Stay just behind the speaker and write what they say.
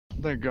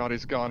Thank God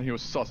he's gone. He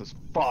was sus as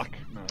fuck.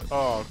 No.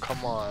 Oh,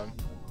 come on.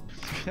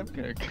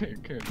 Okay.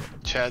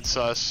 Chad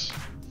sus.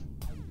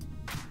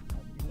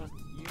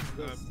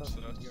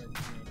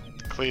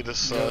 Cletus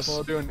sus.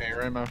 We'll do an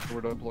ARAM after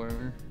we're done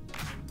playing.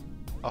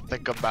 I'll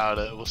think about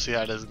it. We'll see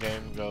how this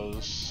game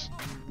goes.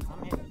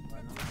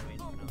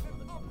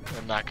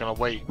 I'm not gonna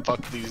wait.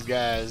 Fuck these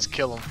guys.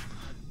 Kill them.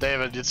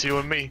 David, it's you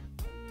and me.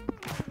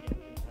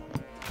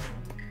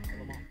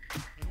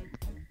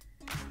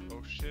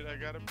 Oh shit, I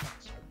got him.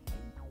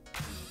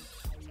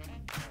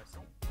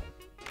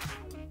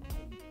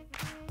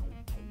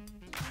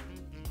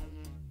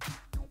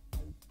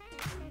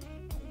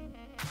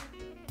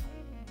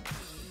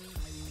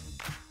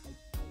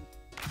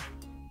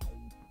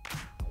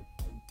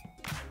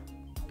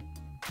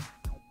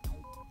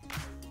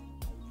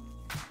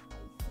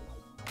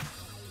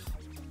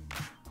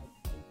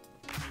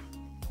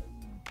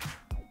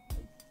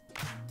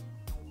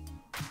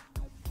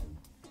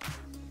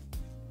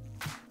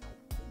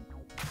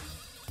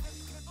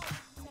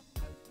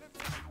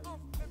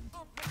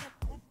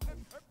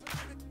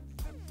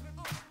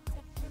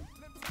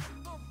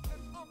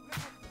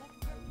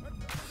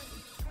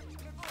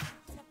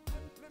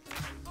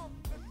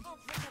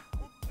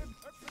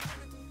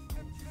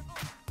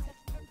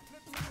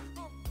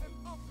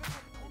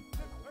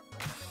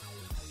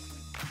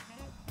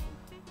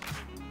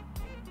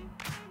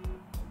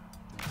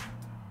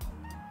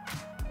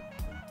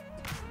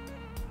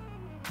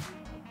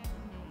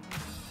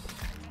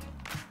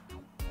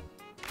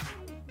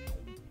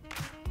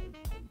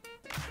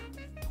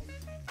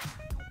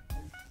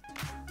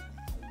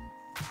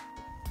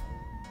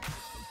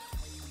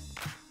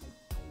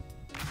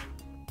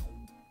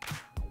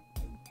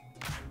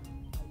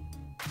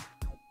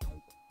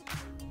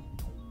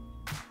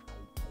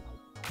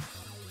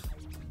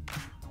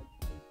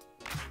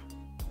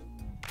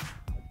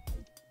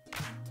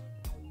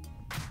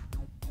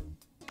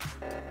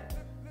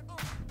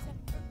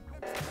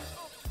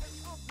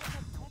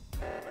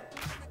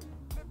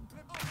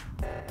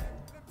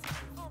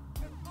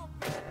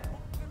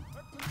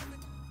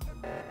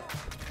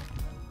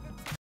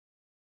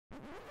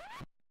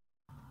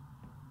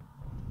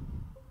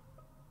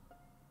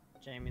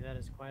 Jamie, that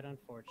is quite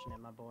unfortunate,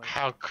 my boy.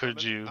 How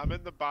could you? I'm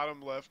in the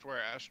bottom left where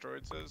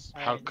Asteroids is.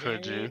 How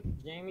could you?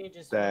 Jamie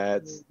just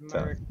That's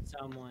murdered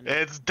someone.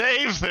 It's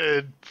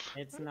David!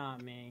 It's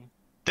not me.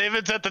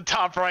 David's at the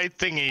top right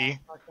thingy.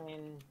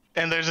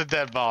 And there's a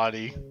dead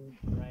body.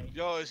 Right.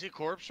 Yo, is he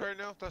corpse right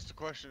now? That's the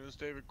question. Is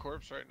David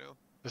corpse right now?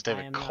 Is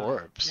David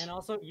corpse? And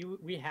also,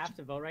 we have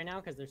to vote right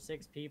now because there's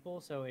 6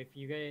 people. So if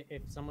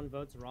someone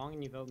votes wrong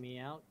and you vote me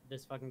out,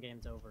 this fucking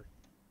game's over.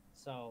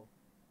 So,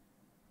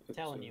 I'm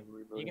telling you,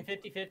 you can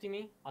 50-50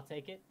 me. I'll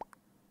take it.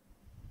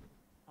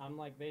 I'm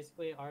like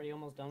basically already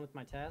almost done with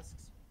my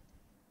tasks.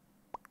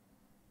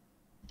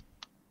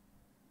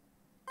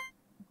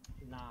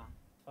 Nah,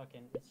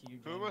 fucking, it's you.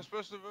 Jamie. Who am I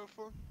supposed to vote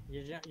for?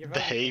 You're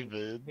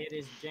David. It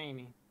is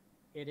Jamie.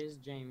 It is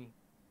Jamie.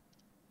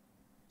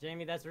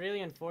 Jamie, that's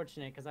really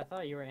unfortunate because I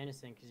thought you were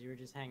innocent because you were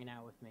just hanging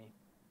out with me.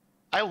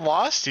 I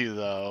lost you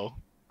though.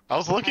 I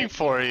was looking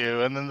for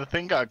you, and then the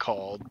thing got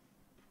called.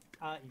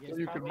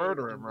 You could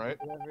murder him, right?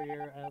 Whoever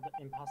your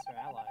imposter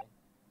ally.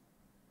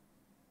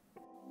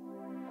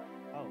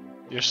 Oh.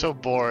 You're so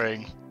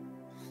boring.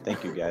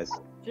 Thank you guys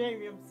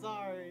Jamie, I'm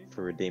sorry.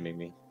 for redeeming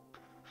me.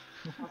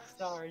 I'm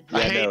sorry.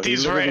 I hate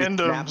these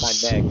randoms. Snapped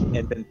my neck,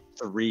 and then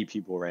 3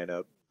 people ran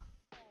up.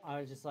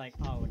 I was just like,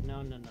 oh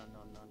no. No.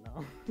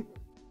 No.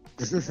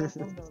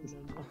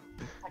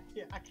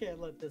 I can't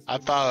let this. I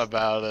thought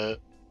about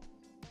it.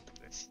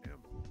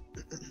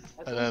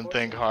 I didn't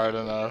think hard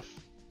enough.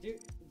 Dude,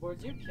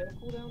 was your kill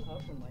cooldown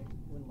up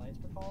when lights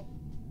were called?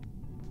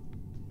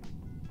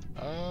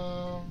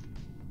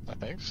 I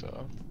think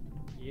so.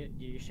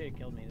 You should have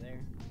killed me there.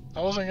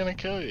 I wasn't gonna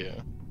kill you.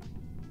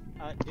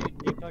 Dude,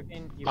 you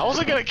fucking. I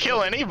wasn't gonna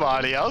kill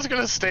anybody. I was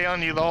gonna stay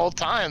on you the whole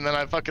time. Then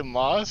I fucking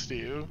lost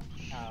you.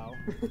 Oh.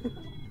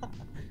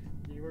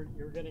 you were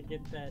gonna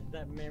get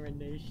that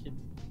marination.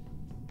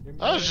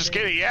 I was just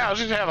kidding. Yeah, I was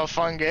just having a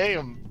fun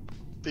game.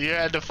 You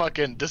had to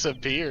fucking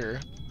disappear.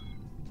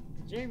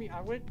 Jamie,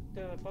 I went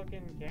to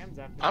fucking cams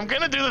after. I'm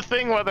gonna do the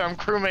thing whether I'm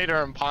crewmate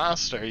or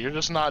imposter. You're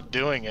just not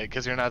doing it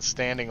because you're not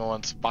standing in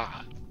one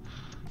spot.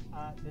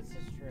 This is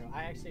true.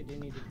 I actually do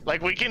need to.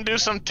 Like we can do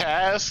some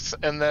tasks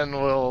and then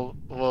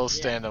we'll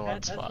stand in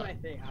one spot. That's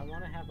my thing. I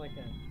want to have like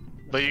a.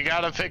 But you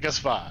gotta pick a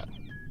spot.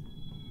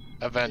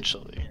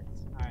 Eventually.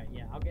 All right.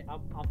 Yeah.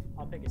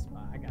 I'll pick a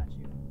spot. I got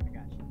you.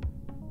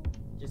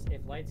 Just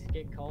if lights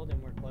get cold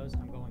and we're close,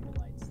 I'm going to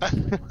lights.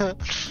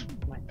 That's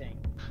my thing.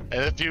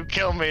 And if you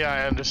kill me,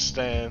 I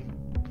understand.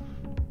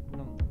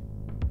 No.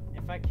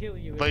 If I kill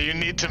you. But you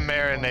need to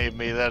marinate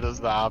me. That is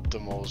the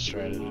optimal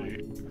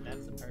strategy.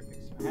 That's the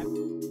perfect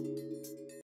strategy.